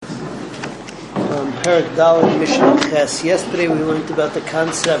Perak Daled Mishnah Ches. Yesterday we learned about the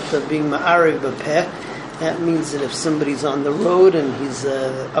concept of being ma'arev b'peh. That means that if somebody's on the road and he's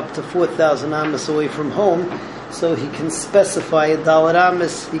up to 4,000 amas away from home, so he can specify a Daled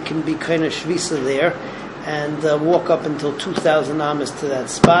amas, he can be kind of shvisa there and walk up until 2,000 amas to that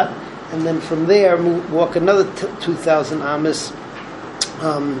spot, and then from there walk another 2,000 amas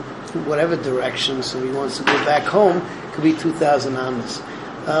whatever direction. So he wants to go back home, it could be 2,000 amas.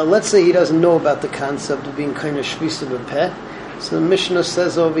 Let's say he doesn't know about the concept of being kind of shvisa b'peh. So the Mishnah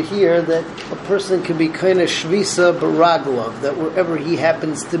says over here that a person can be kind of shvisa b'raglov, that wherever he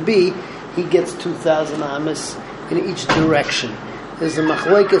happens to be, he gets 2,000 amas in each direction. There's a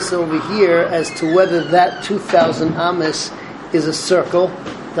machlokes over here as to whether that 2,000 amas is a circle.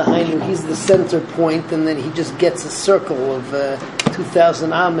 He's the center point, and then he just gets a circle of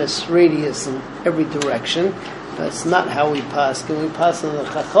 2,000 amas radius in every direction. That's not how we pass. When we pass on the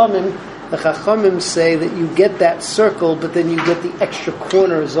Chachamim say that you get that circle, but then you get the extra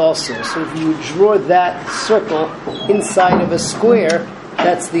corners also. So if you draw that circle inside of a square,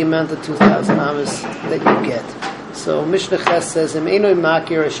 that's the amount of 2,000 amas that you get. So Mishnah Ches says, if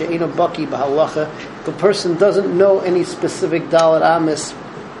the person doesn't know any specific Daled amas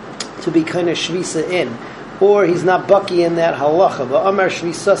to be kind of shvisa in, or he's not baki in that halacha, but amar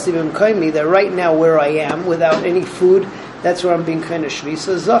shvisasi b'mkaimi, that right now where I am, without any food, that's where I'm being kind of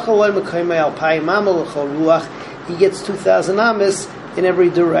shvisa. He gets 2,000 amas in every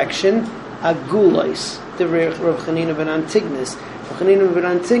direction. Agulais, the Rav Chanina ben Antignis. Rav Chanina ben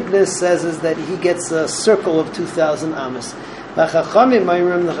Antignis says is that he gets a circle of 2,000 amas. The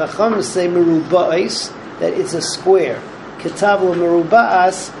Chachamim say meruba'is, that it's a square. Kitabla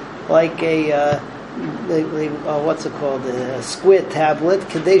meruba'as, like a what's it called? A square tablet.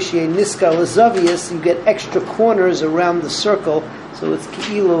 Kadeshie niska lazavius. You get extra corners around the circle, so it's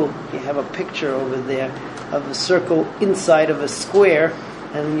ki'ilu. You have a picture over there of a circle inside of a square,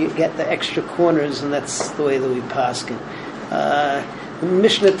 and you get the extra corners, and that's the way that we paskin. The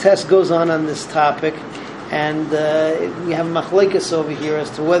Mishnah test goes on this topic, and we have machlokes over here as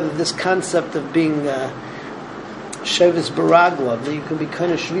to whether this concept of being shevis baraglov, that you can be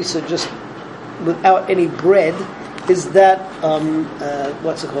kind of shvisa just without any bread, is that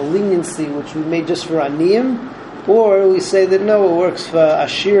what's it called, leniency, which we made just for aniyim, or we say that no, it works for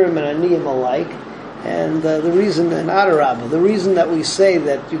ashirim and aniyim alike. And the reason, and adarabah, the reason that we say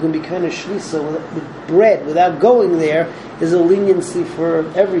that you can be kind of shvisa with bread without going there is a leniency for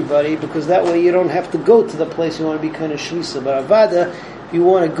everybody, because that way you don't have to go to the place you want to be kind of shvisa. But avada, you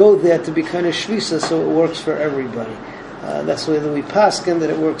want to go there to be kind of shvisa, so it works for everybody. That's the way that we paskin, that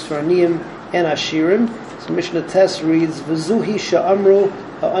it works for aniyim and ashirim. So Mishnah Tes reads, "V'zuhi sha'amru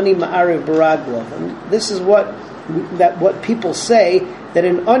ha'ani ma'arev baraglov." And this is what people say, that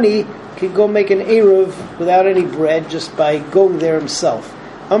an ani can go make an eruv without any bread just by going there himself.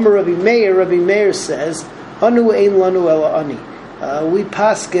 Amar Rabbi Meir says, "Anu ein lanu ela ani." We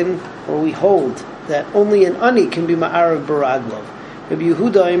paskin, or we hold, that only an ani can be ma'arev baraglov. Rabbi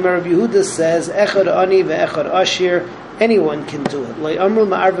Yehuda says, "Echad ani ve'echad ashir." Anyone can do it. Like Amru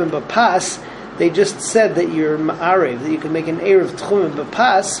Ma'arvim B'pas, they just said that you're Ma'arev, that you can make an Erev Tchumim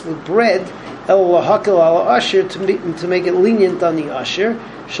B'pas with bread, El Lahakil Ala Asher, to make it lenient on the Asher,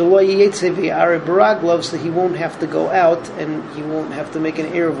 Shalo Yetze V'Arev Baraglov, so he won't have to go out and he won't have to make an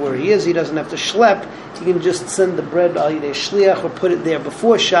Erev where he is. He doesn't have to schlep. He can just send the bread Al Yidei Shliach or put it there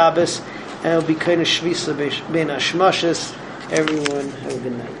before Shabbos, and it'll be kind of Shvisa Ben Hashmashes. Everyone, have a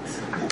good night.